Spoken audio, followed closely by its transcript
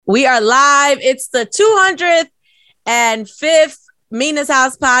We are live. It's the 205th Mina's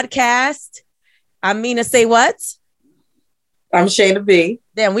House podcast. I'm Mina Say What? I'm Shayna B.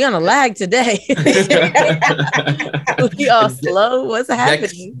 Damn, we on a lag today. We all slow. What's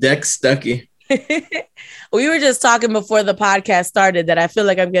happening? Dex Stucky. We were just talking before the podcast started that I feel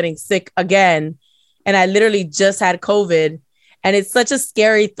like I'm getting sick again. And I literally just had COVID. And it's such a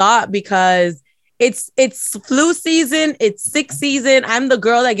scary thought because it's flu season. It's sick season. I'm the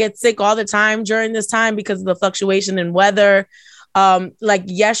girl that gets sick all the time during this time because of the fluctuation in weather. Like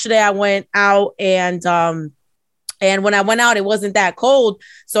yesterday I went out and when I went out, it wasn't that cold.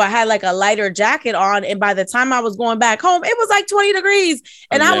 So I had like a lighter jacket on. And by the time I was going back home, it was like 20 degrees.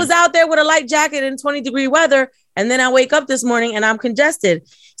 And I was out there with a light jacket in 20-degree weather. And then I wake up this morning and I'm congested.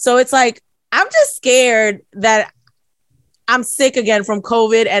 So it's like, I'm just scared that I'm sick again from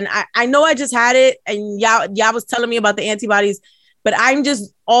COVID. And I know I just had it. And y'all was telling me about the antibodies. But I'm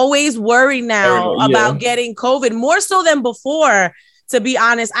just always worried now about getting COVID, more so than before, to be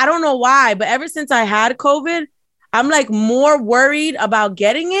honest. I don't know why. But ever since I had COVID, I'm like more worried about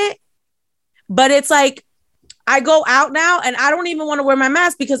getting it. But it's like I go out now and I don't even want to wear my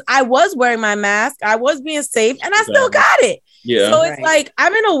mask because I was wearing my mask. I was being safe and I still got it. Yeah. So it's like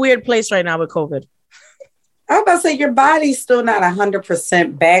I'm in a weird place right now with COVID. I was about to say your body's still not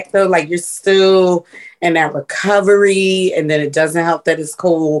 100% back though. Like you're still in that recovery, and then it doesn't help that it's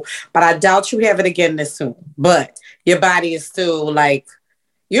cold. But I doubt you have it again this soon. But your body is still like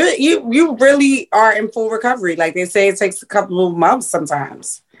you really are in full recovery. Like they say, it takes a couple of months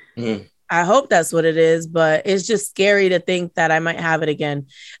sometimes. Mm-hmm. I hope that's what it is, but it's just scary to think that I might have it again.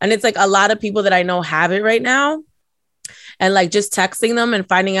 And it's like a lot of people that I know have it right now. And like just texting them and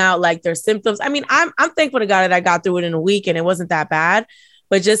finding out like their symptoms. I mean, I'm thankful to God that I got through it in a week and it wasn't that bad.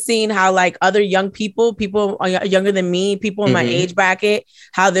 But just seeing how like other young people younger than me, people in my age bracket,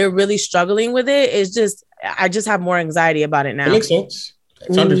 how they're really struggling with it is just, I just have more anxiety about it now. It makes sense.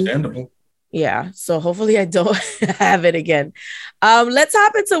 It's understandable. Yeah. So hopefully I don't have it again. Let's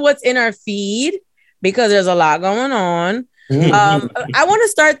hop into what's in our feed because there's a lot going on. I want to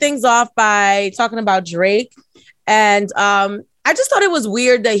start things off by talking about Drake. And I just thought it was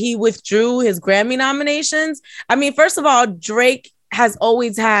weird that he withdrew his Grammy nominations. I mean, first of all, Drake has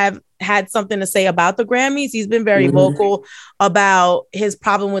always had something to say about the Grammys. He's been very vocal about his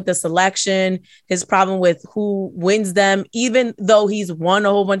problem with the selection, his problem with who wins them, even though he's won a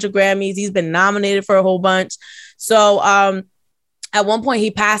whole bunch of Grammys. He's been nominated for a whole bunch. So at one point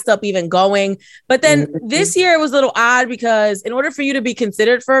he passed up even going. But then this year it was a little odd because in order for you to be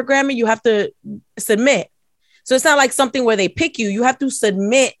considered for a Grammy, you have to submit. So it's not like something where they pick you. You have to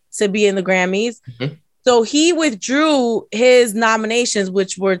submit to be in the Grammys. So he withdrew his nominations,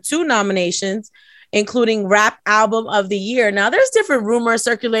 which were 2 nominations, including Rap Album of the Year. Now, there's different rumors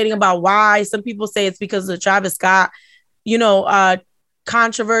circulating about why. Some people say it's because of the Travis Scott,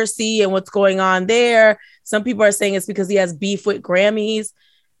 controversy and what's going on there. Some people are saying it's because he has beef with Grammys.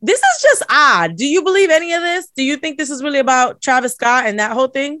 This is just odd. Do you believe any of this? Do you think this is really about Travis Scott and that whole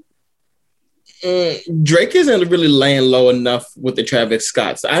thing? Drake isn't really laying low enough with the Travis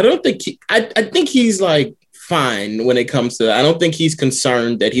Scotts. I don't think I think he's like fine when it comes to that. I don't think he's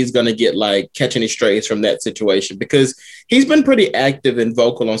concerned that he's going to get like catch any strays from that situation because he's been pretty active and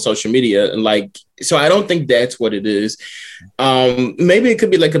vocal on social media. And like, so I don't think that's what it is. Maybe it could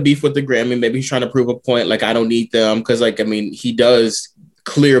be like a beef with the Grammy. Maybe he's trying to prove a point. Like, I don't need them. Cause like, I mean, he does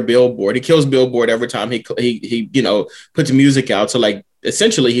clear Billboard. He kills Billboard every time he puts music out. So like,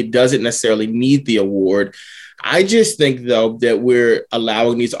 essentially, he doesn't necessarily need the award. I just think, though, that we're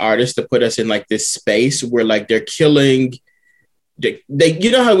allowing these artists to put us in like this space where like they're killing. They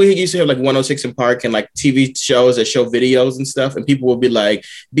you know how we used to have like 106 in Park and like TV shows that show videos and stuff, and people will be like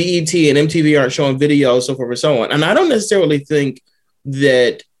BET and MTV aren't showing videos, so forth and so on. And I don't necessarily think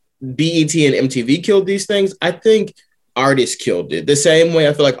that BET and MTV killed these things. I think artists killed it. The same way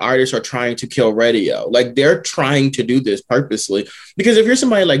I feel like artists are trying to kill radio. Like they're trying to do this purposely. Because if you're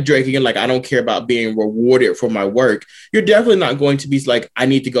somebody like Drake, again, like I don't care about being rewarded for my work, you're definitely not going to be like, I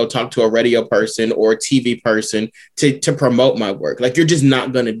need to go talk to a radio person or a TV person to promote my work. Like you're just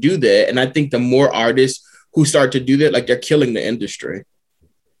not going to do that. And I think the more artists who start to do that, like they're killing the industry.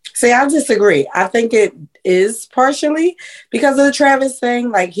 See, I disagree. I think it is partially because of the Travis thing.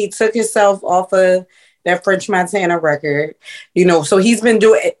 Like he took himself off of that French Montana record, so he's been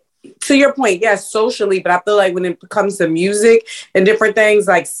doing it, to your point, yes, socially, but I feel like when it comes to music and different things,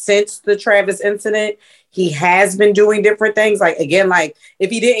 like since the Travis incident, he has been doing different things. Like, again, like if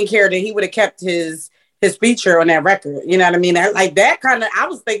he didn't care, then he would have kept his his feature on that record. You know what I mean? Like that kind of, I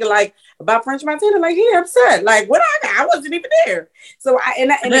was thinking like about French Montana, like he upset. Like what I wasn't even there. So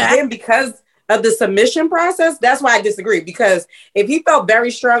and again, because of the submission process, that's why I disagree. Because if he felt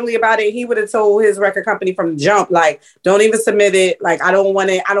very strongly about it, he would have told his record company from the jump, like, don't even submit it. Like, I don't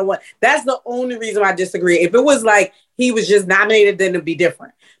want it. That's the only reason I disagree. If it was like he was just nominated, then it'd be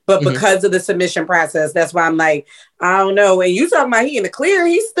different. But because of the submission process, that's why I'm like, I don't know. And you talking about he in the clear,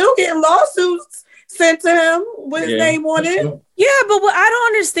 he's still getting lawsuits sent to him with his name on it. Yeah, but what I don't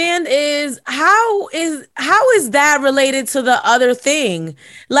understand is how is that related to the other thing?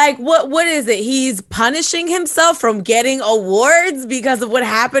 Like, what is it? He's punishing himself from getting awards because of what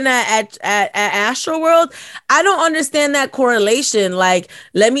happened at Astroworld? I don't understand that correlation. Like,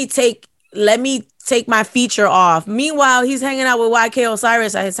 let me take my feature off. Meanwhile, he's hanging out with YK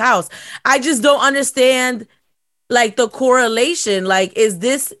Osiris at his house. I just don't understand, like, the correlation. Like, is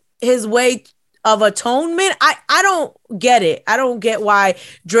this his way of atonement? I don't get it. I don't get why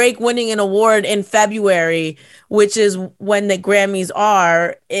Drake winning an award in February, which is when the Grammys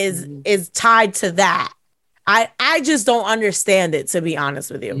are, is tied to that. I just don't understand it, to be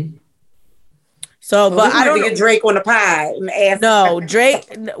honest with you. So, but I don't get Drake on the pie and ask. No, Drake.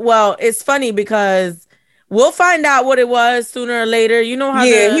 Well, it's funny because we'll find out what it was sooner or later. You know how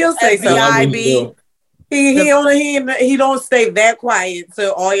he'll say FBI be. He don't stay that quiet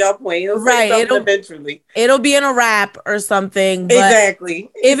to all y'all play. He'll say something eventually. It'll be in a rap or something. But exactly.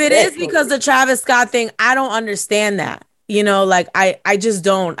 If it is because the Travis Scott thing, I don't understand that. You know, like I just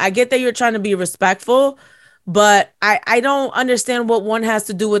don't. I get that you're trying to be respectful, but I don't understand what one has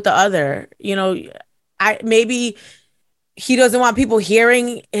to do with the other. You know, maybe he doesn't want people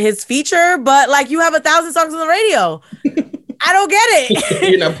hearing his feature, but like you have 1,000 songs on the radio. I don't get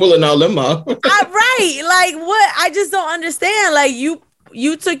it. You're not pulling all them off. Right. Like what? I just don't understand. Like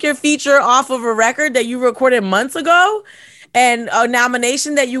you took your feature off of a record that you recorded months ago and a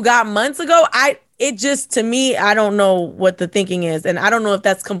nomination that you got months ago. It just, to me, I don't know what the thinking is. And I don't know if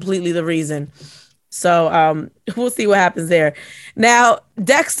that's completely the reason. So we'll see what happens there. Now,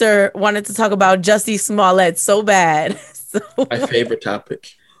 Dexter wanted to talk about Jussie Smollett so bad. My favorite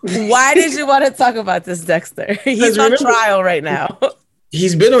topic. Why did you want to talk about this, Dexter? He's on trial right now.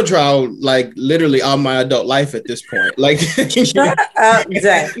 He's been on trial like literally all my adult life at this point. Like, shut up,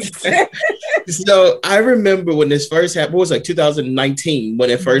 Dexter. So I remember when this first happened. It was like 2019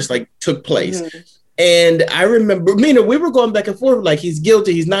 when it first like took place. Mm-hmm. And I remember, Mina, we were going back and forth like he's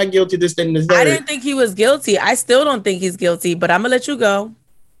guilty, he's not guilty, this thing, this. I didn't think he was guilty. I still don't think he's guilty, but I'm gonna let you go.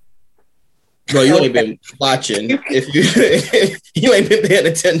 Well, you ain't been watching. If you ain't been paying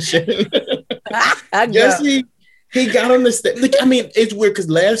attention. Jussie, he got on the stage. Like, I mean, it's weird because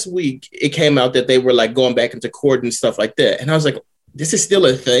last week it came out that they were like going back into court and stuff like that, and I was like, "This is still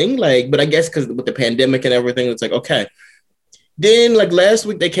a thing." Like, but I guess because with the pandemic and everything, it's like okay. Then, like last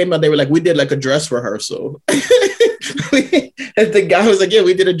week, they came out. They were like, "We did like a dress rehearsal." And the guy was like, "Yeah,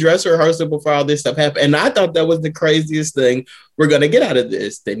 we did a dress rehearsal before all this stuff happened." And I thought that was the craziest thing we're gonna get out of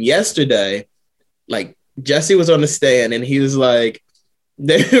this. Then yesterday, like Jussie was on the stand and he was like,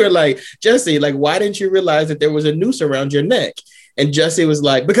 they were like, "Jussie, like, why didn't you realize that there was a noose around your neck?" And Jussie was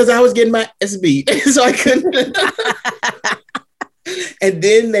like, "Because I was getting my ass beat." So I couldn't. And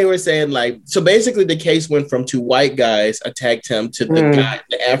then they were saying like, so basically the case went from two white guys attacked him to the guy,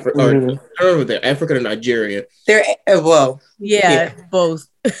 the African, or I don't know if they're African or Nigerian. They're both.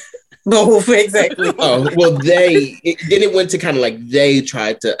 Both, exactly. Oh, well, then it went to kind of like they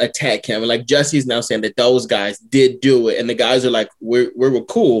tried to attack him. And like Jussie's now saying that those guys did do it. And the guys are like, we're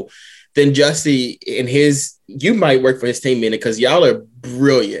cool. Then Jussie and you might work for his team, Mina, because y'all are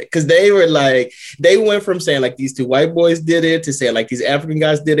brilliant. Because they were like, they went from saying like these two white boys did it to saying like these African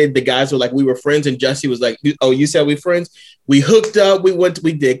guys did it. The guys were like, we were friends. And Jussie was like, "Oh, you said we friends? We hooked up.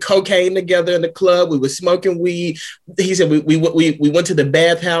 We did cocaine together in the club. We were smoking weed." He said, we went to the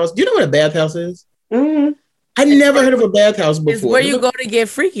bathhouse. Do you know what a bathhouse is? Mm-hmm. I never heard of a bathhouse before. It's where you go to get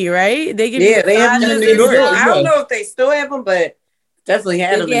freaky, right? They have them in New York. I don't know if they still have them, but definitely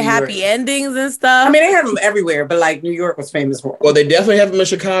had them. They get happy endings and stuff. I mean, they have them everywhere, but like New York was famous for them. Well, they definitely have them in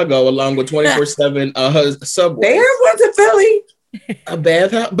Chicago, along with 24/7 subway. They have one to Philly. A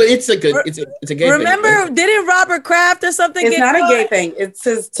bathhouse, but it's a gay thing. Remember, didn't Robert Kraft or something? It's not a gay thing. It's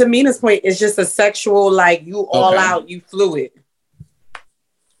just, to Mina's point, it's just a sexual, like you all out, you fluid.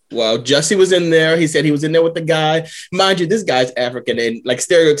 Well, Jussie was in there. He said he was in there with the guy. Mind you, this guy's African, and like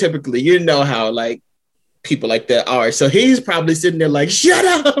stereotypically, you know how like people like that are. So he's probably sitting there like, "Shut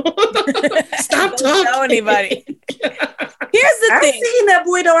up, stop talking." Don't tell anybody. Here's the thing. I've seen that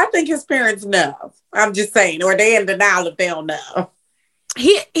boy though. I think his parents know. I'm just saying, or they in denial if they don't know.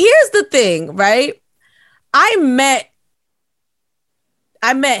 Here's the thing, right? I met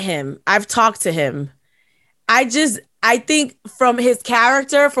him. I've talked to him. I think from his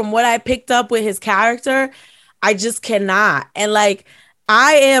character, from what I picked up with his character, I just cannot. And like,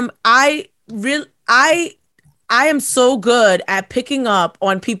 I am so good at picking up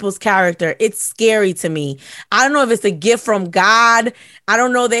on people's character. It's scary to me. I don't know if it's a gift from God. I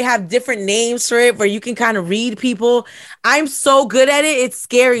don't know. They have different names for it where you can kind of read people. I'm so good at it. It's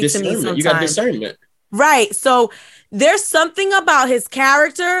scary to me sometimes. You got discernment. Right. So there's something about his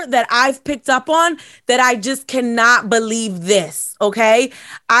character that I've picked up on that I just cannot believe this. Okay.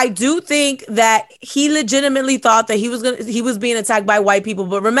 I do think that he legitimately thought that he was being attacked by white people.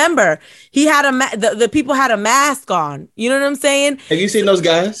 But remember, he had the people had a mask on. You know what I'm saying? Have you seen those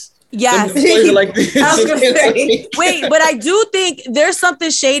guys? Yes. Like Wait, but I do think there's something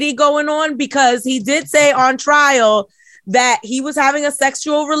shady going on because he did say on trial that he was having a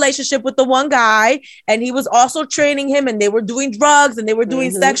sexual relationship with the one guy and he was also training him and they were doing drugs and they were doing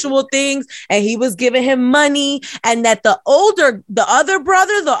sexual things and he was giving him money and that the other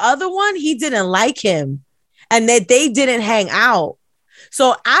brother, the other one, he didn't like him and that they didn't hang out.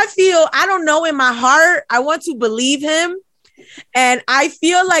 So I don't know, in my heart, I want to believe him. And I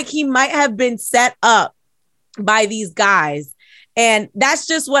feel like he might have been set up by these guys. And that's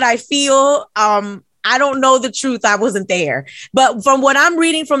just what I feel. I don't know the truth. I wasn't there. But from what I'm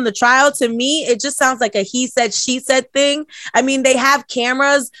reading from the trial, to me, it just sounds like a he said, she said thing. I mean, they have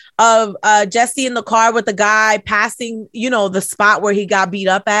cameras of Jesse in the car with the guy passing, the spot where he got beat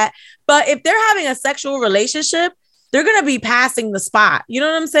up at. But if they're having a sexual relationship, they're going to be passing the spot. You know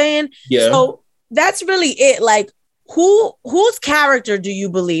what I'm saying? Yeah. So that's really it. Like, whose character do you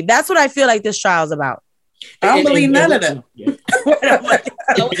believe? That's what I feel like this trial's about. I don't believe none of them.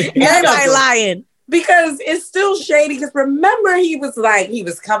 Everybody lying. Because it's still shady. Because remember, he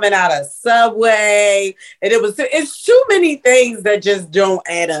was coming out of Subway, and it's too many things that just don't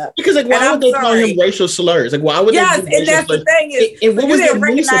add up. Because why would they call him racial slurs? Like, why would? Yes, and that's the thing is, and what was they their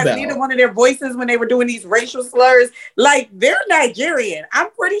voice about? Neither one of their voices when they were doing these racial slurs. Like, they're Nigerian.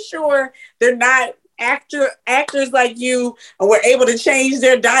 I'm pretty sure they're not actors like you, and were able to change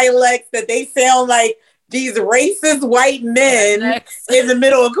their dialects that they sound like these racist white men in the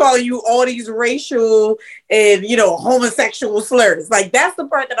middle of calling you all these racial and, homosexual slurs. Like, that's the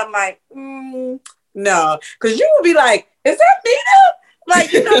part that I'm like, no. Because you would be like, is that Nina?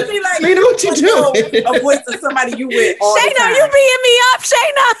 Like, be like, Nina, what you doing? A voice of somebody you with all Shayna, the time. you beating me up,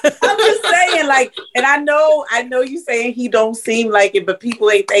 Shayna. I'm just saying, like, and I know you saying he don't seem like it, but people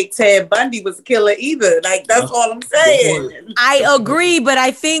ain't think Ted Bundy was a killer either. Like, that's all I'm saying. I agree, but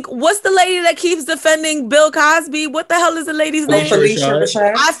I think, what's the lady that keeps defending Bill Cosby? What the hell is the lady's name? Felicia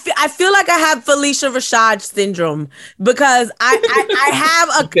Rashad. I feel like I have Felicia Rashad syndrome because I have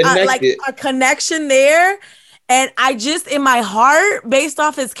a connection there. And I just, in my heart, based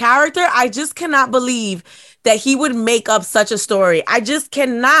off his character, I just cannot believe that he would make up such a story. I just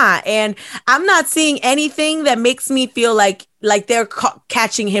cannot. And I'm not seeing anything that makes me feel like they're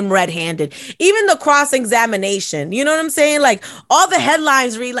catching him red-handed. Even the cross-examination, you know what I'm saying? Like, all the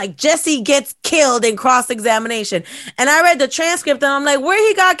headlines read like Jesse gets killed in cross-examination. And I read the transcript and I'm like, where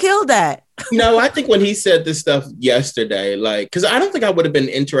he got killed at? No, I think when he said this stuff yesterday, like, because I don't think I would have been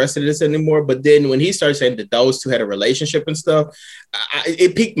interested in this anymore. But then when he started saying that those two had a relationship and stuff,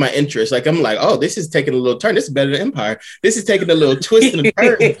 it piqued my interest. Like, I'm like, oh, this is taking a little turn. This is better than Empire. This is taking a little twist and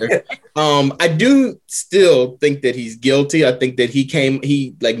turn. I do still think that he's guilty. I think that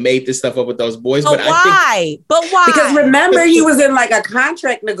he made this stuff up with those boys. But why? Because remember, he was in like a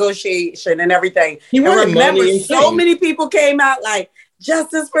contract negotiation and everything. He wanted money. So many people came out like,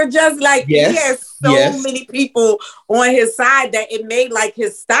 justice for justice. Like, yes, he has so many people on his side that it made like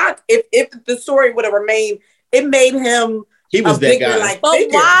his stock. If the story would have remained, it made him. He was that guy. Like, but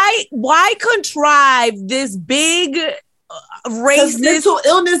why contrive this big racist? Mental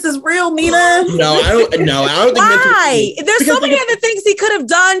illness is real, Nina. No, I don't think. Why? There's so many other things he could have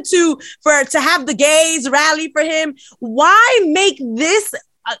done to have the gays rally for him. Why make this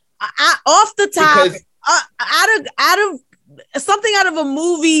off the top out of something out of a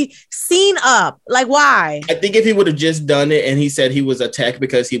movie scene up? Like, why? I think if he would have just done it and he said he was attacked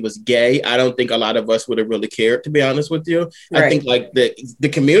because he was gay, I don't think a lot of us would have really cared, to be honest with you. Right. I think like the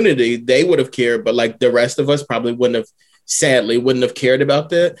community, they would have cared, but like the rest of us probably wouldn't have cared about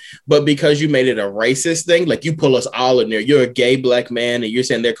that. But because you made it a racist thing, like you pull us all in there, you're a gay black man and you're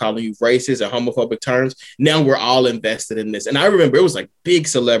saying they're calling you racist and homophobic terms. Now we're all invested in this. And I remember it was like big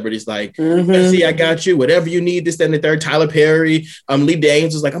celebrities like, see, I got you, whatever you need, this, that, and the third. Tyler Perry, Lee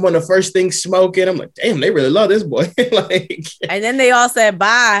Daniels was like, I'm on the first thing smoking. I'm like, damn, they really love this boy. Like, and then they all said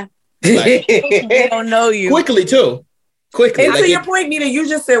bye. Like, They don't know you. quickly too. Quickly. And like to your point, Nina, you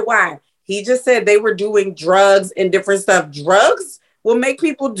just said why. He just said they were doing drugs and different stuff. Drugs will make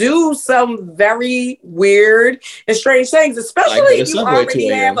people do some very weird and strange things, especially Like if you already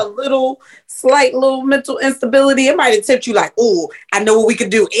have a slight little mental instability. It might have tipped you like, oh, I know what we could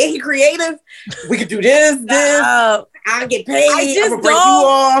do. Ain't he creative? We could do this. I get paid. I just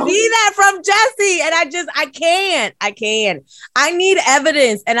don't see that from Jesse. And I can't. I need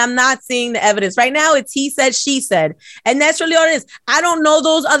evidence, and I'm not seeing the evidence. Right now, it's he said, she said. And that's really all it is. I don't know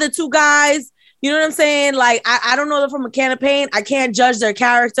those other two guys. You know what I'm saying? Like, I don't know them from a can of paint. I can't judge their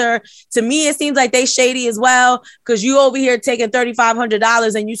character. To me, it seems like they shady as well, because you over here taking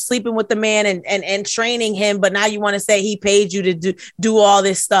 $3,500 and you sleeping with the man and training him, but now you want to say he paid you to do all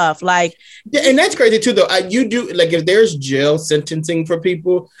this stuff. Like, yeah, and that's crazy too, though. You do, like, if there's jail sentencing for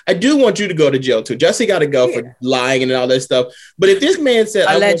people, I do want you to go to jail too. Jesse got to go for lying and all that stuff. But if this man said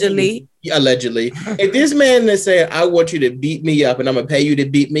allegedly, if this man is saying, I want you to beat me up and I'm gonna pay you to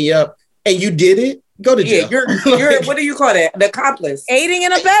beat me up, and you did it, go to jail. You're what do you call that? The accomplice. Aiding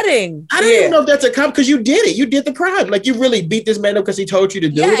and abetting. I don't even know if that's a cop, because you did it. You did the crime. Like, you really beat this man up because he told you to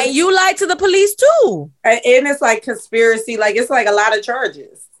do it. Yeah, and you lied to the police too. And it's like conspircy. Like, it's like a lot of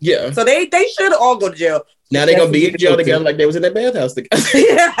charges. Yeah. So they should all go to jail. Now they're going to be in jail together like they was in that bathhouse together.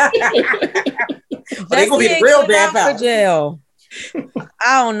 They're going to be the real bathhouse. Jail.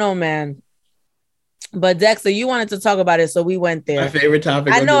 I don't know, man. But Dexter, you wanted to talk about it, so we went there. My favorite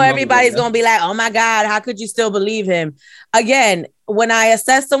topic. I know everybody's going to be like, oh my God, how could you still believe him? Again, when I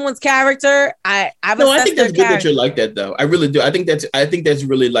assess someone's character, I think that's good that you're like that, though. I really do. I think that's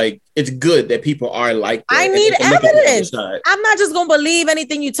really, like, it's good that people are like that. I need evidence. I'm not just going to believe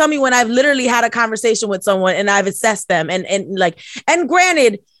anything you tell me when I've literally had a conversation with someone and I've assessed them. And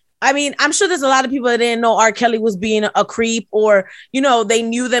granted, I mean, I'm sure there's a lot of people that didn't know R. Kelly was being a creep, or, you know, they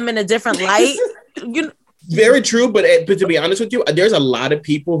knew them in a different light. Very true, but to be honest with you, there's a lot of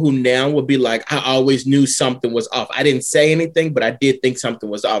people who now will be like, I always knew something was off. I didn't say anything, but I did think something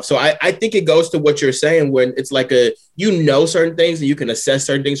was off. So I think it goes to what you're saying, when it's like certain things and you can assess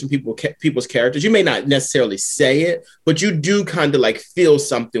certain things from people's characters. You may not necessarily say it, but you do kind of like feel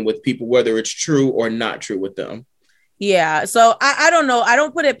something with people, whether it's true or not true with them. Yeah. So I don't know. I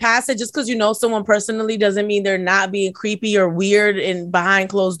don't put it past it. Just because you know someone personally doesn't mean they're not being creepy or weird and behind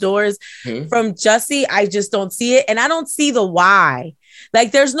closed doors. Mm-hmm. From Jussie, I just don't see it. And I don't see the why.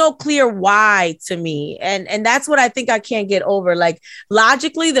 Like, there's no clear why to me. And that's what I think I can't get over. Like,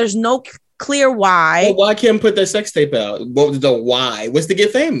 logically, there's no clear why. Well, why can't put that sex tape out? What was the why? Was to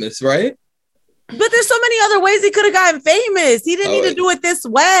get famous, right? But there's so many other ways he could have gotten famous. He didn't need to do it this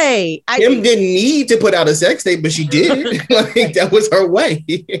way. Kim didn't need to put out a sex tape, but she did. Like, that was her way.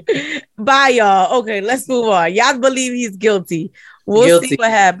 Bye, y'all. Okay, let's move on. Y'all believe he's guilty. We'll see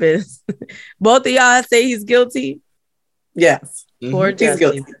what happens. Both of y'all say he's guilty? Yes. Poor he's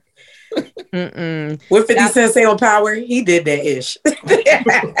guilty. What 50 Cent say on Power? He did that ish.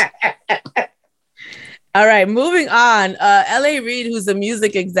 All right, moving on. L.A. Reid, who's a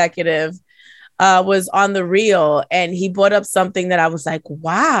music executive, was on The Real, and he brought up something that I was like,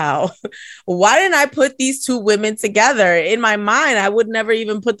 wow, why didn't I put these two women together? In my mind, I would never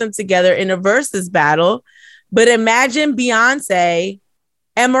even put them together in a versus battle. But imagine Beyonce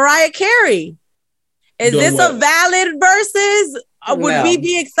and Mariah Carey. Is this a valid versus? Would we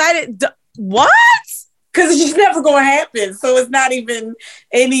be excited? What? Because it's just never going to happen. So it's not even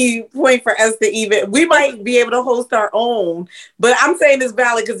any point for us to even, we might be able to host our own, but I'm saying it's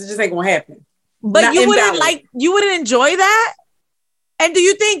valid because it just ain't going to happen. But you wouldn't enjoy that? And do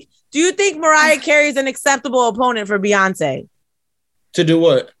you think Mariah Carey is an acceptable opponent for Beyonce? To do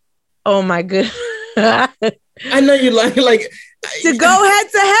what? Oh my goodness. I know you like to go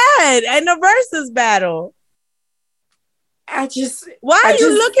head to head in a versus battle. Why are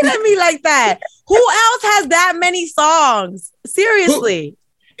you looking at me like that? Who else has that many songs? Seriously.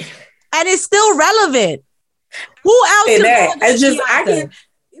 And it's still relevant. Who else? I can,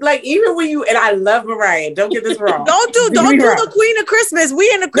 like, even when you, and I love Mariah, don't get this wrong. don't do the Queen of Christmas. We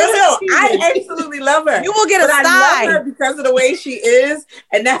in the Christmas season. I absolutely love her. You will get a sign. I love her because of the way she is,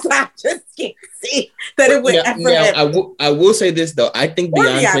 and that's why I just can't see that it would ever happen. I will say this though. I think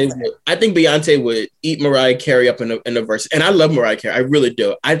Beyonce would eat Mariah Carey up in the verse, and I love Mariah Carey. I really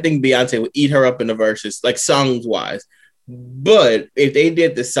do. I think Beyonce would eat her up in the verses, like songs wise. But if they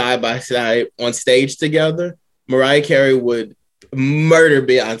did the side by side on stage together, Mariah Carey would murder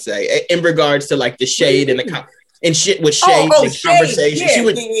Beyonce in regards to like the shade and shit with shade and conversation. Yeah, she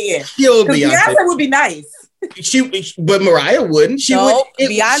would kill Beyonce. Beyonce would be nice. But Mariah wouldn't. Beyonce.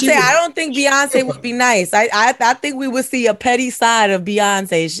 I don't think Beyonce would be nice. I think we would see a petty side of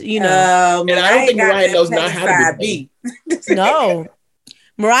Beyonce. You know, and I don't think Mariah knows not how to be. No,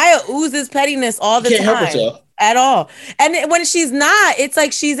 Mariah oozes pettiness all the time. Can't help herself at all. And when she's not, it's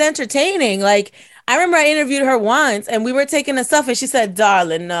like she's entertaining. Like I remember I interviewed her once, and we were taking a selfie. She said,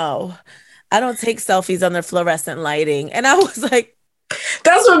 "Darling, no, I don't take selfies under fluorescent lighting." And I was like,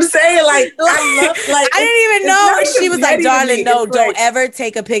 that's what I'm saying. Like, I didn't even know. She was like, "Darling, no, don't ever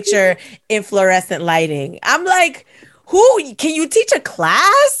take a picture in fluorescent lighting." I'm like, who can you teach a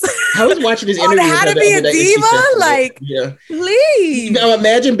class? I was watching this interview on how to be a diva. Like, yeah, please. Now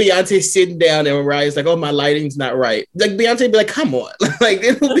imagine Beyonce sitting down and Mariah's like, "Oh, my lighting's not right." Like Beyonce be like, "Come on!" Like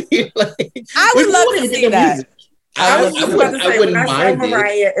it'll be like, I would love to see that. I wouldn't mind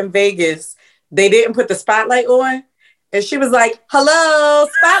Mariah in Vegas. They didn't put the spotlight on. And she was like, "Hello,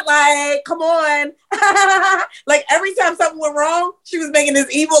 spotlight, come on." Like every time something went wrong, she was making this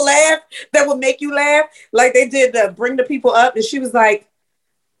evil laugh that would make you laugh. Like they did bring the people up. And she was like,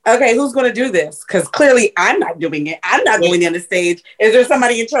 "Okay, who's going to do this? Because clearly I'm not doing it. I'm not going on the stage. Is there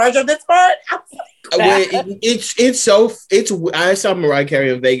somebody in charge of this part?" I saw Mariah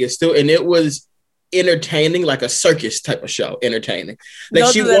Carey in Vegas too. And it was entertaining, like a circus type of show, entertaining.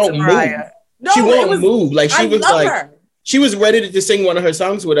 Like she won't move. No, she won't move. Like she was like, her. She was ready to sing one of her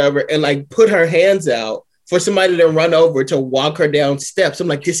songs, whatever, and like put her hands out for somebody to run over to walk her down steps. I'm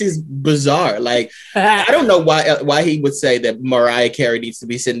like, this is bizarre. Like, I don't know why he would say that Mariah Carey needs to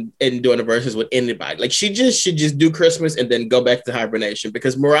be sitting and doing the verses with anybody. Like, she should just do Christmas and then go back to hibernation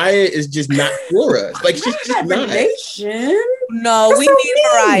because Mariah is just not for us. Like, she's just hibernation. No, we need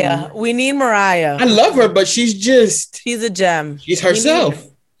Mariah. We need Mariah. I love her, but she's a gem. She's herself.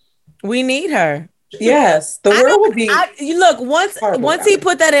 We need her. Yes, the world would be. Look, once he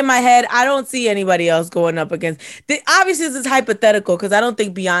put that in my head, I don't see anybody else going up against. Obviously, this is hypothetical because I don't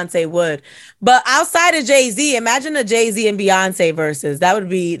think Beyonce would. But outside of Jay-Z, imagine a Jay-Z and Beyonce versus. That would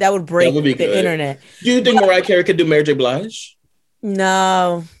break the internet. Do you think Mariah Carey could do Mary J. Blige?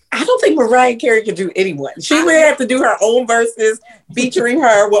 No. I don't think Mariah Carey could do anyone. She would have to do her own verses featuring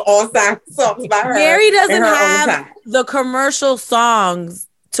her with all songs by her. Mary doesn't have the commercial songs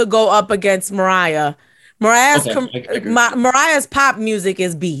to go up against Mariah. Mariah's pop music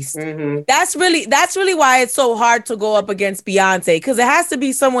is beast. Mm-hmm. That's really why it's so hard to go up against Beyonce, because it has to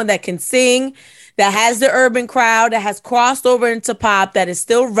be someone that can sing, that has the urban crowd, that has crossed over into pop, that is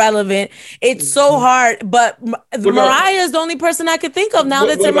still relevant. It's so hard, but Mariah is the only person I could think of now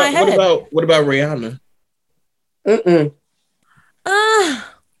that's in my head. What about Rihanna? I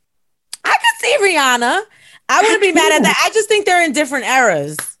could see Rihanna. I wouldn't be mad at that. I just think they're in different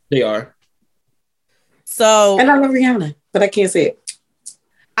eras. They are. So, and I love Rihanna, but I can't say it.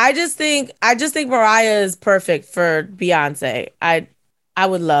 I just think Mariah is perfect for Beyonce. I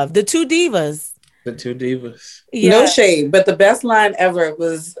would love the two divas. The two divas. Yeah. No shade, but the best line ever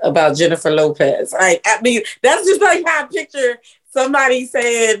was about Jennifer Lopez. I mean, that's just like how I picture somebody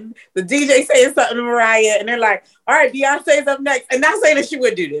saying, the DJ saying something to Mariah, and they're like, "All right, Beyonce's up next." And not saying that she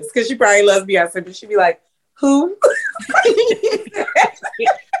would do this because she probably loves Beyonce, but she'd be like, "Who?"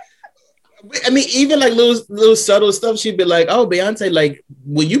 I mean, even like little subtle stuff, she'd be like, "Oh, Beyonce, like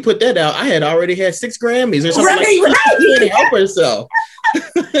when you put that out, I had already had 6 Grammys or something." Right. She didn't help herself.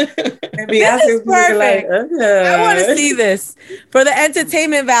 This is perfect. I want to see this for the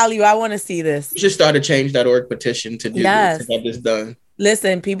entertainment value. I want to see this. You should start a change.org petition to do this, to have this done.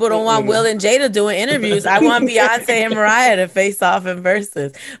 Listen, people don't want Will and Jada doing interviews. I want Beyonce and Mariah to face off in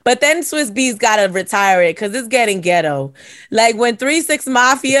verses. But then Swiss Beats got to retire it because it's getting ghetto. Like when 3 6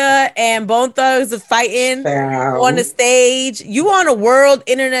 Mafia and Bone Thugs are fighting on the stage. You on a world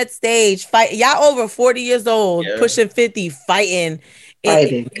internet stage fight. Y'all over 40 years old, pushing 50, fighting.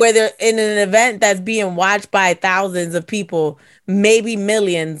 Where they're in an event that's being watched by thousands of people, maybe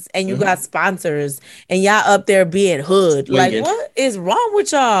millions, and you got sponsors, and y'all up there being hood. Like, what is wrong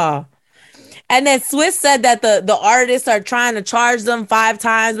with y'all? And then Swiss said that the artists are trying to charge them 5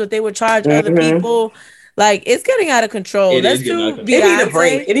 times what they would charge other people. Like, it's getting out of control. Let's do Beyonce. It need a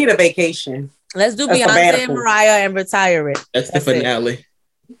break. It need a vacation. Let's do Beyonce and Mariah and retire it. That's the finale.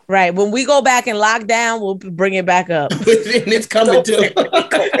 Right. When we go back and lock down, we'll bring it back up. And it's coming too.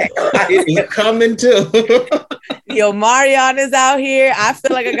 It's coming too. Yo, Marion is out here. I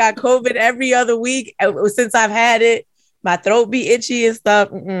feel like I got COVID every other week since I've had it. My throat be itchy and stuff.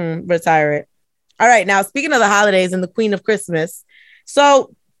 Retire it. All right. Now, speaking of the holidays and the Queen of Christmas.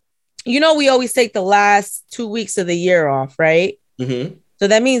 So, we always take the last 2 weeks of the year off, right? Mm-hmm. So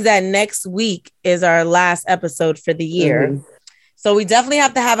that means that next week is our last episode for the year. Mm-hmm. So we definitely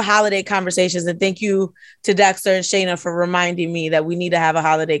have to have holiday conversations. And thank you to Dexter and Shayna for reminding me that we need to have a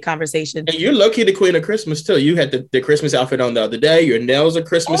holiday conversation. And you're low-key the queen of Christmas too. You had the Christmas outfit on the other day. Your nails are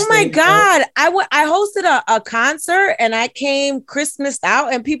Christmas. Oh my God. I hosted a concert and I came Christmased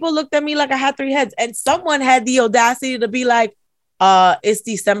out and people looked at me like I had 3 heads. And someone had the audacity to be like, it's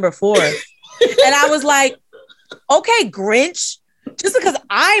December 4th. And I was like, okay, Grinch, just because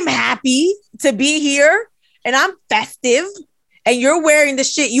I'm happy to be here and I'm festive and you're wearing the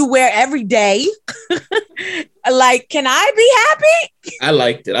shit you wear every day. Like, can I be happy? I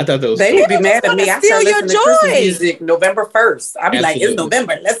liked it. I thought that was They would be mad at me. I steal start your listening to Christmas joy. music November 1st. I'd be like, it's Absolutely.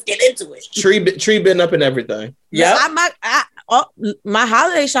 November. Let's get into it. tree been up and everything. Yeah. My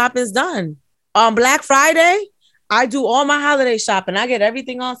holiday shopping is done. On Black Friday, I do all my holiday shopping. I get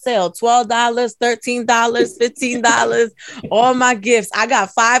everything on sale. $12, $13, $15, all my gifts. I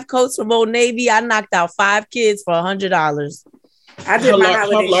got 5 coats from Old Navy. I knocked out 5 kids for $100. I did my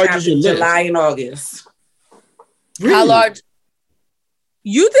holiday large is your shopping list? July and August. How large?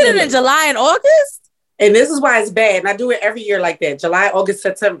 You did it in July and August? And this is why it's bad. And I do it every year like that. July, August,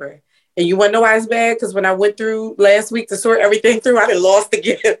 September. And you want to know why it's bad? Because when I went through last week to sort everything through, I done lost the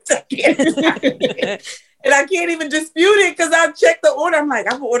gift. And I can't even dispute it because I checked the order. I'm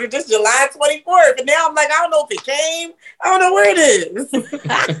like, I've ordered this July 24th. And now I'm like, I don't know if it came. I don't know where it is.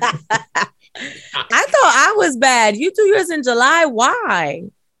 I thought I was bad. You do yours in July. Why?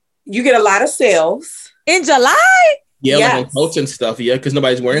 You get a lot of sales. In July? Yeah, like on Yes. coats and stuff. Yeah, because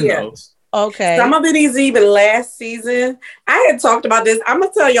nobody's wearing those. Okay. Some of it is even last season. I had talked about this. I'm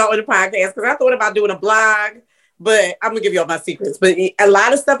going to tell y'all in the podcast because I thought about doing a blog, but I'm going to give y'all my secrets. But a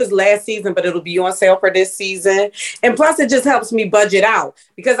lot of stuff is last season, but it'll be on sale for this season. And plus, it just helps me budget out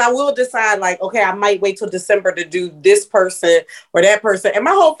because I will decide like, okay, I might wait till December to do this person or that person. And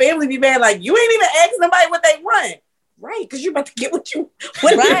my whole family be mad like, you ain't even ask nobody what they want. Right, because you're about to get what you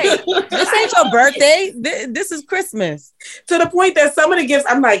want. Right. This ain't your birthday. This is Christmas. To the point that some of the gifts,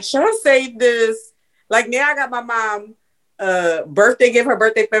 I'm like, should I save this? Like now I got my mom birthday gift, her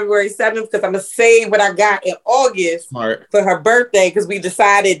birthday February 7th, because I'm going to save what I got in August Smart. for her birthday because we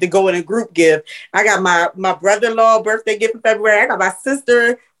decided to go in a group gift. I got my brother-in-law birthday gift in February. I got my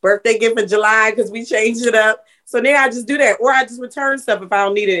sister birthday gift in July because we changed it up. So now I just do that. Or I just return stuff if I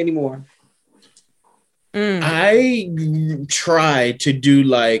don't need it anymore. I try to do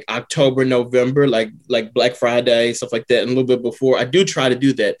like October, November, like Black Friday, stuff like that, and a little bit before. I do try to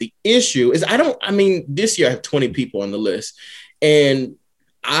do that. The issue is this year I have 20 people on the list. And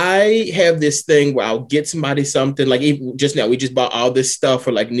I have this thing where I'll get somebody something, like even just now, we just bought all this stuff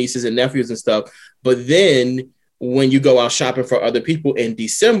for like nieces and nephews and stuff. But then when you go out shopping for other people in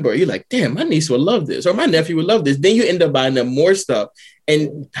December, you're like, damn, my niece would love this or my nephew would love this. Then you end up buying them more stuff.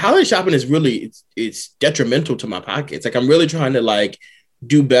 And holiday shopping is really, it's detrimental to my pockets. Like I'm really trying to like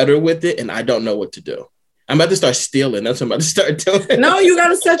do better with it. And I don't know what to do. I'm about to start stealing. That's what I'm about to start doing. No, you got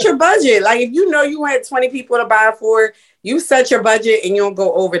to set your budget. Like if you know you had 20 people to buy for, you set your budget and you don't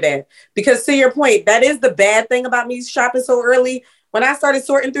go over that. Because to your point, that is the bad thing about me shopping so early. When I started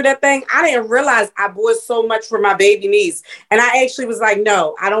sorting through that thing, I didn't realize I bought so much for my baby niece. And I actually was like,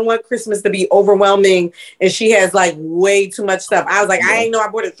 no, I don't want Christmas to be overwhelming. And she has like way too much stuff. I was like, I ain't know I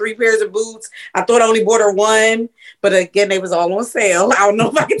bought her 3 pairs of boots. I thought I only bought her 1. But again, they was all on sale. I don't know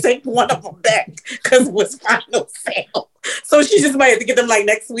if I can take one of them back because it was final sale. So she just might have to get them like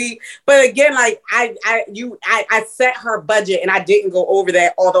next week. But again, like I set her budget and I didn't go over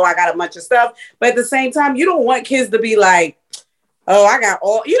that, although I got a bunch of stuff. But at the same time, you don't want kids to be like, oh, I got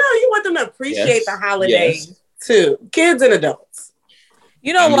all, you want them to appreciate the holidays too. Kids and adults.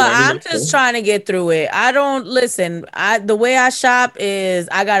 You know what? I'm just trying to get through it. I don't listen. The way I shop is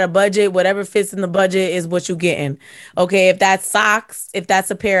I got a budget. Whatever fits in the budget is what you getting. Okay. If that's socks, if that's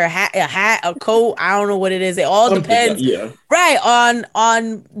a pair of a hat, a coat, I don't know what it is. It all depends. Right.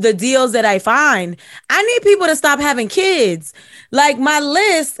 On the deals that I find. I need people to stop having kids. Like my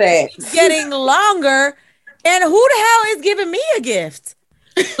list is getting longer. And who the hell is giving me a gift?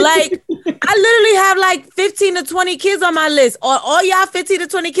 Like, I literally have like 15 to 20 kids on my list. Are all y'all 15 to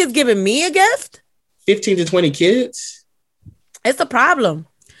 20 kids giving me a gift? 15 to 20 kids? It's a problem.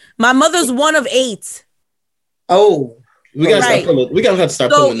 My mother's one of 8. Oh. We gotta have to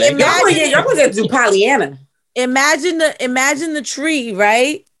start pulling that. Y'all gonna have to do Pollyanna. Imagine the tree,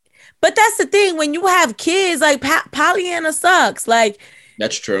 right? But that's the thing. When you have kids, like Pollyanna sucks. Like,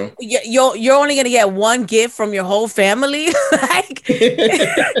 that's true. You're only gonna get one gift from your whole family. Like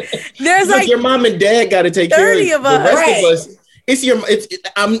there's like your mom and dad got to take care of 30 of the us. rest of us.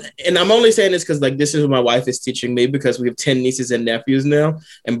 I'm only saying this because like this is what my wife is teaching me because we have 10 nieces and nephews now,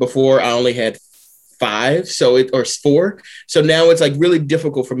 and before I only had 5, or 4. So now it's like really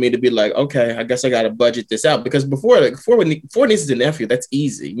difficult for me to be like, okay, I guess I got to budget this out, because before, like 4 nieces and nephews, that's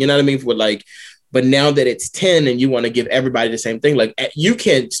easy. You know what I mean? For like, but now that it's 10 and you want to give everybody the same thing, like you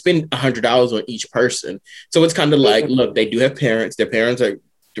can't spend $100 on each person. So it's kind of like, look, they do have parents. Their parents are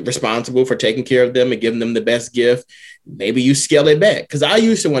responsible for taking care of them and giving them the best gift. Maybe you scale it back. Because I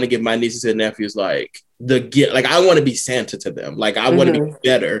used to want to give my nieces and nephews like the gift. Like I want to be Santa to them. Like I want to be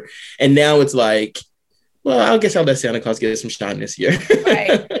better. And now it's like, well, I guess I'll let Santa Claus get some shine this year.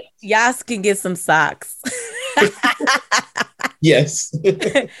 Right. Yas can get some socks. Yes.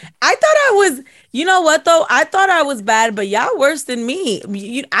 I thought I was, you know what though? I thought I was bad, but y'all worse than me.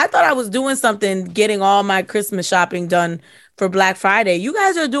 I thought I was doing something, getting all my Christmas shopping done for Black Friday. You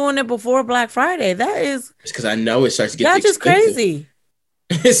guys are doing it before Black Friday. That is, it's because I know it starts to get that's just crazy.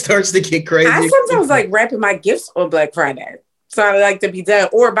 It starts to get crazy. I sometimes like wrapping my gifts on Black Friday. So I like to be done,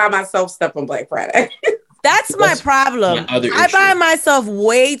 or buy myself stuff on Black Friday. That's my problem. I buy myself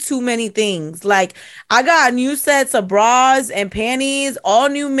way too many things. Like I got new sets of bras and panties, all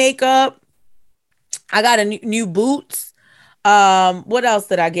new makeup. I got new boots. What else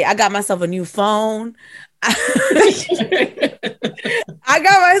did I get? I got myself a new phone. I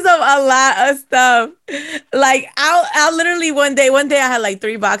got myself a lot of stuff. Like I'll literally one day I had like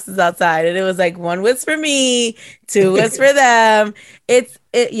 3 boxes outside, and it was like 1 was for me, 2 was for them. It's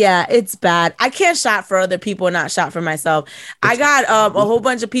bad. I can't shop for other people and not shop for myself. I got a whole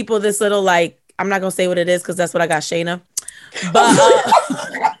bunch of people this little, like, I'm not gonna say what it is because that's what I got Shayna. But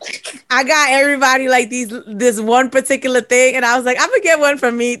I got everybody like this one particular thing, and I was like, I'm gonna get one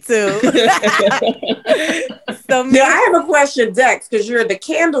for me too. So now I have a question, Dex, because you're the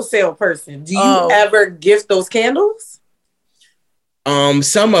candle sale person. Do you ever gift those candles?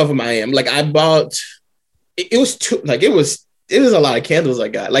 Some of them I am. Like I bought. It was it was a lot of candles I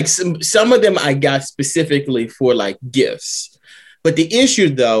got. Like some of them I got specifically for like gifts. But the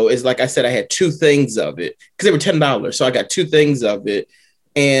issue though is, like I said, I had 2 things of it because they were $10. So I got 2 things of it,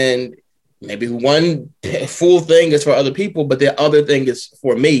 and maybe one full thing is for other people, but the other thing is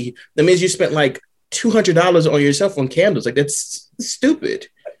for me. That means you spent like $200 on yourself on candles. Like that's stupid.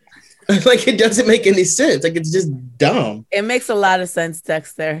 Like it doesn't make any sense. Like it's just dumb. It makes a lot of sense,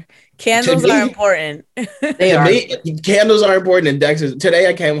 Dexter. Candles are important. They are. Candles are important. And Dexter, today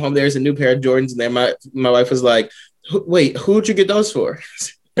I came home. There's a new pair of Jordans in there. My wife was like, "Wait, who'd you get those for?"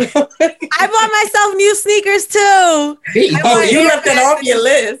 I bought myself new sneakers too. Oh, you left it off your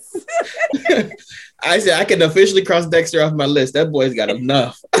list. I said I can officially cross Dexter off my list. That boy's got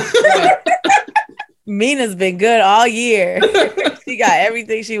enough. Mina's been good all year. She got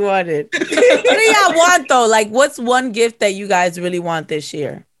everything she wanted. What do y'all want though? Like, what's one gift that you guys really want this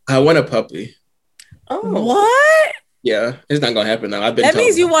year? I want a puppy. Oh, what? Yeah, it's not gonna happen now. That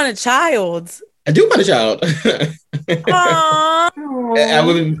means you want a child. I do want a child.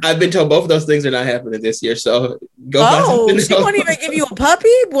 I've been told both of those things are not happening this year. So go find something else. She won't even give you a puppy?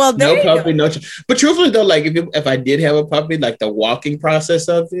 Well, no puppy, no. But truthfully though, like if I did have a puppy, like the walking process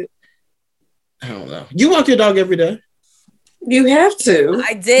of it, I don't know. You walk your dog every day? You have to.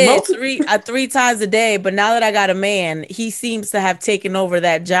 I did 3 times a day, but now that I got a man, he seems to have taken over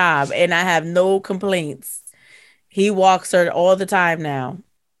that job, and I have no complaints. He walks her all the time now.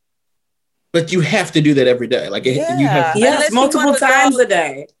 But you have to do that every day. Like you have multiple times a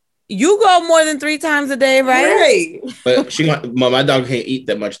day. You go more than 3 times a day, right? But my dog can't eat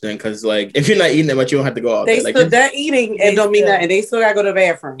that much then, because like if you're not eating that much, you don't have to go all day. They still that eating and don't mean nothing. They still gotta go to the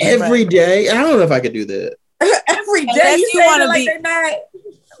bathroom every day. I don't know if I could do that. Every day you want to like they're not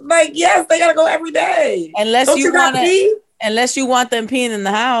like, yes, they gotta go every day. Unless you want them peeing in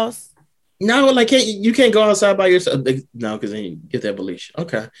the house. No, like you can't go outside by yourself. No, because then you get that bleach.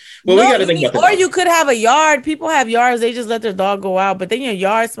 Okay. Well, we got to think about that. Or you could have a yard. People have yards. They just let their dog go out, but then your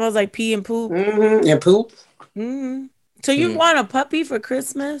yard smells like pee and poop. Mm-hmm. And poop. Mm-hmm. So you want a puppy for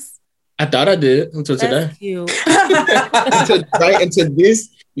Christmas? I thought I did until today. Cute.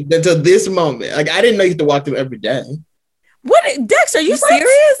 until this moment. Like I didn't know you had to walk them every day. What, Dex? Are you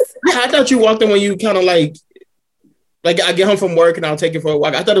serious? Yeah, I thought you walked them when you kind of like I get home from work and I'll take it for a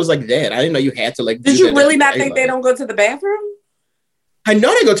walk. I thought it was like that. I didn't know you had to like. Did you really not think they don't go to the bathroom? I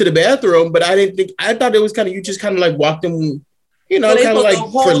know they go to the bathroom, but I thought it was kind of, you just kind of like walk them, you know, kind of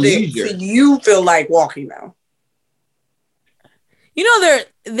like for leisure. So you feel like walking now. You know,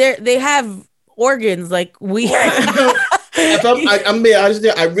 they have organs like we have. I'm being honest,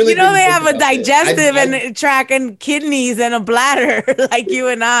 I really, you know, they have a digestive and tract and kidneys and a bladder like you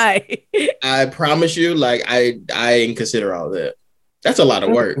and I. I promise you, like I didn't consider all that. That's a lot of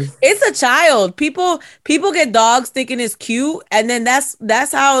work. It's a child. People get dogs thinking it's cute, and then that's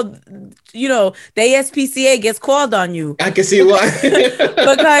how the ASPCA gets called on you. I can see why.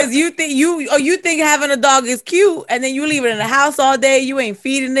 Because you think having a dog is cute, and then you leave it in the house all day. You ain't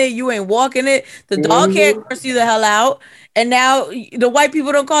feeding it, you ain't walking it. The dog can't curse you the hell out, and now the white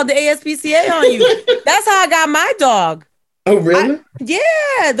people don't call the ASPCA on you. That's how I got my dog. Oh, really?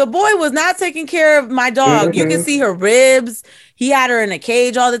 The boy was not taking care of my dog. You can see her ribs. He had her in a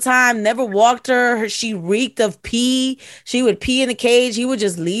cage all the time, never walked her. She reeked of pee. She would pee in the cage. He would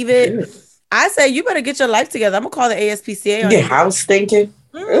just leave it. Yeah. I said, you better get your life together. I'm going to call the ASPCA on you. House thinking.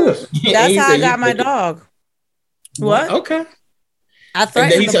 That's how I got my dog. What? Okay. I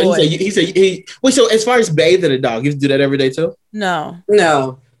threatened the boy. He said, wait, so as far as bathing a dog, you do that every day too? No.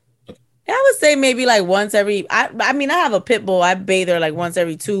 I would say maybe like once every. I mean, I have a pit bull. I bathe her like once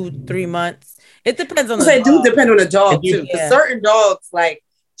every 2-3 months. It depends on the dog. It do depend on the dog too. Yeah. Certain dogs, like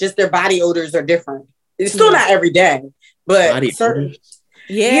just their body odors are different. It's still not every day, but certain.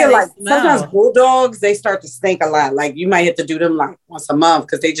 Yeah, like sometimes bulldogs, they start to stink a lot. Like you might have to do them like once a month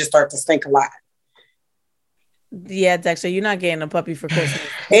because they just start to stink a lot. Yeah, Dexter, you're not getting a puppy for Christmas.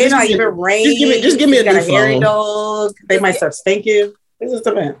 It's not even rain. Just give me a new phone. Hairy dog. They might start stinking. It's just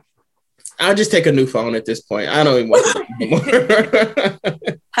a man. I'll just take a new phone at this point. I don't even want it anymore.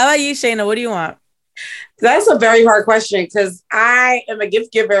 How about you, Shayna? What do you want? That's a very hard question because I am a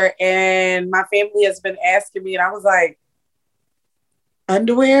gift giver and my family has been asking me, and I was like,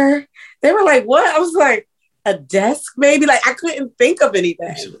 underwear? They were like, what? I was like, a desk maybe? Like, I couldn't think of anything.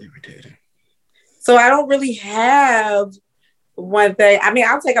 Absolutely irritating. So I don't really have one thing. I mean,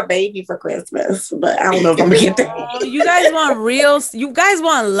 I'll take a baby for Christmas, but I don't know if I'm gonna get that. Oh, you guys want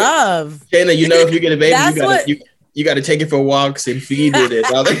love. Shayna, if you get a baby, you got to take it for walks and feed it.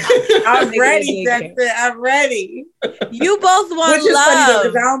 I'm ready, Dexter. I'm ready. You both want Which is love. Funny though,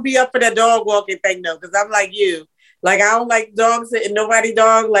 because I don't be up for that dog walking thing though, because I'm like you. Like, I don't like dogs and nobody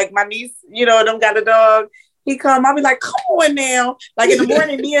dog. Like, my niece, don't got a dog. He come, I'll be like, come on now. Like, in the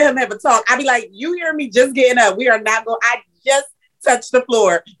morning, me and him have a talk. I'll be like, you hear me just getting up. We are not going, I just touched the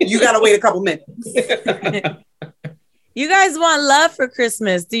floor. You got to wait a couple minutes. You guys want love for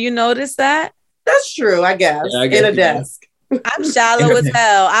Christmas. Do you notice that? That's true, I guess. Yeah, in a desk. I'm shallow as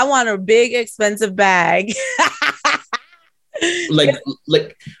hell. I want a big, expensive bag. Like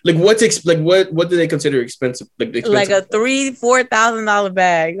what's what do they consider expensive? Like a $3,000-$4,000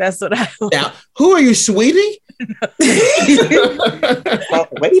 bag. That's what I want. Now, who are you, sweetie?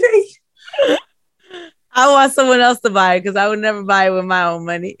 Waiting. I want someone else to buy it because I would never buy it with my own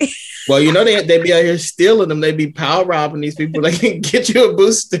money. Well, they be out here stealing them. They be power robbing these people. They can get you a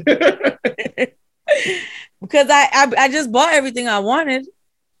booster. Because I just bought everything I wanted.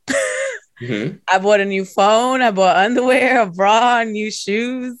 Mm-hmm. I bought a new phone. I bought underwear, a bra, new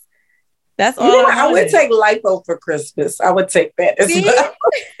shoes. That's all. I would take lipo for Christmas. I would take that as well.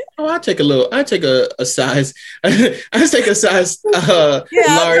 Oh, I take a size. I take a size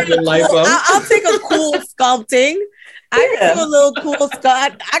larger lipo. I'll take a cool sculpting. I can do a little cool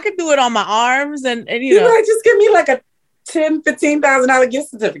sculpt. I could do it on my arms and you might just give me like a $10,000-$15,000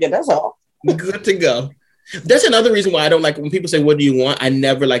 gift certificate. That's all. Good to go. That's another reason why I don't like when people say, what do you want? I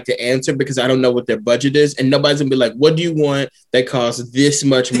never like to answer because I don't know what their budget is. And nobody's gonna be like, what do you want that costs this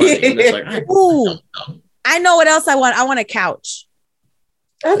much money? And it's like, I know what else I want. I want a couch.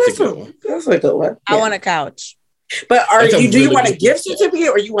 Oh, that's a good one. I want a couch. But do you want a gift certificate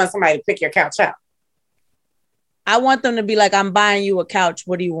or you want somebody to pick your couch out? I want them to be like, I'm buying you a couch.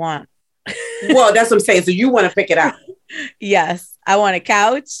 What do you want? Well, that's what I'm saying. So you want to pick it out. Yes. I want a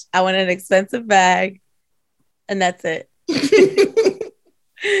couch. I want an expensive bag. And that's it.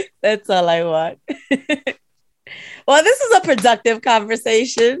 That's all I want. Well, this is a productive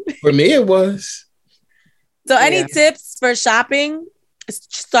conversation. For me, it was. So any tips for shopping?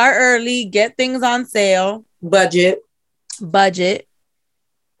 Start early, get things on sale. Budget. That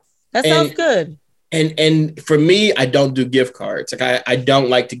sounds good. And for me, I don't do gift cards. Like I don't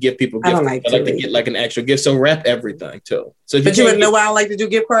like to give people gift cards. I like to get like an actual gift. So wrap everything too. So but you wouldn't know why I don't like to do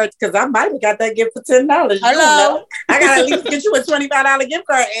gift cards because I might have got that gift for $10. Hello. I gotta at least get you a $25 gift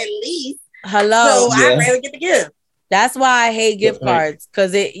card at least. Hello. So I'd rather get the gift. That's why I hate gift cards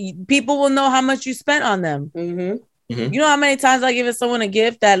because people will know how much you spent on them. Mm-hmm. Mm-hmm. You know how many times I give someone a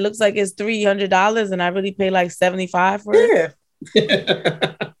gift that looks like it's $300 and I really pay like $75 for it?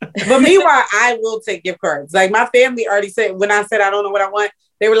 Yeah. But meanwhile, I will take gift cards. Like my family already said, when I said I don't know what I want,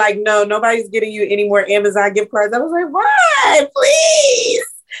 they were like, no, nobody's getting you any more Amazon gift cards. I was like, why? Please.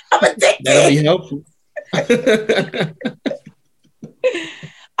 I'm addicted. That'll be helpful.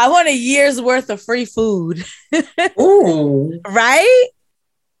 I want a year's worth of free food. Ooh. Right?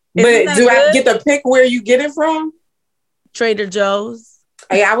 But do I get to pick where you get it from? Trader Joe's.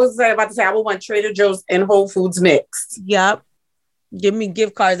 Hey, I was about to say I would want Trader Joe's and Whole Foods mixed. Yep. Give me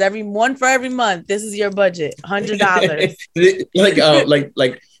gift cards one for every month. This is your budget. $100.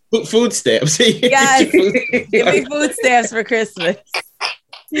 like food stamps. Yes. Give me food stamps for Christmas.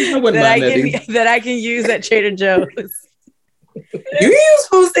 That I can use at Trader Joe's. You use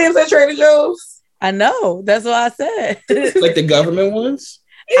food stamps at Trader Joe's? I know. That's what I said. Like the government ones?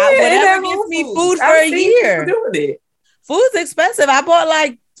 Yeah, whatever gives me food for a year. Doing it. Food's expensive. I bought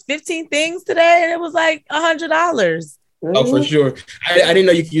like 15 things today and it was like $100. Oh, for sure. I didn't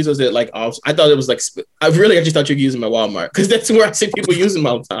know you could use those at like off. I thought it was like I just thought you could use them at Walmart because that's where I see people using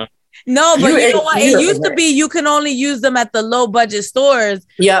them all the time. No, but you know what? It used to be you can only use them at the low budget stores.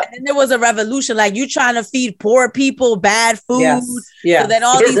 Yeah. And then there was a revolution, like you trying to feed poor people bad food. Yeah. So then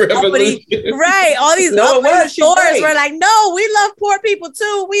all these uppity, right? All these uppity stores were like, no, we love poor people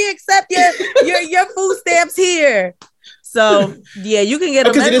too. We accept your food stamps here. So yeah, you can get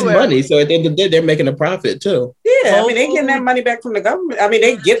them because it is everywhere. money. So at the end of the day, they're making a profit too. Yeah, I mean, they getting that money back from the government. I mean,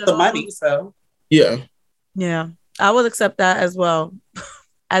 they get the money, so yeah. I will accept that as well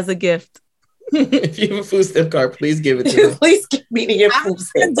as a gift. If you have a food stamp card, please give it to me. Please give me your food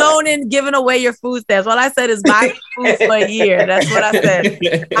stamp. Condoning giving away your food stamps. All I said is buy food for a year. That's what I said.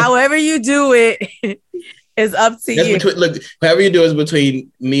 However you do it is up to you. Look, however you do is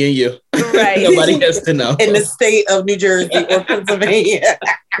between me and you. Right. Nobody has to know. In the state of New Jersey or Pennsylvania.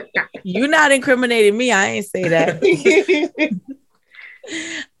 You're not incriminating me. I ain't say that.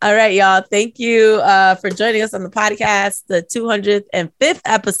 All right, y'all. Thank you for joining us on the podcast, the 205th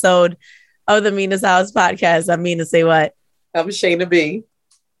episode of the Mina's House podcast. I'm Mina. Say what? I'm Shayna B.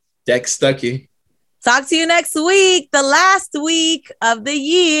 Dex Stuckey. Talk to you next week, the last week of the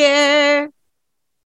year.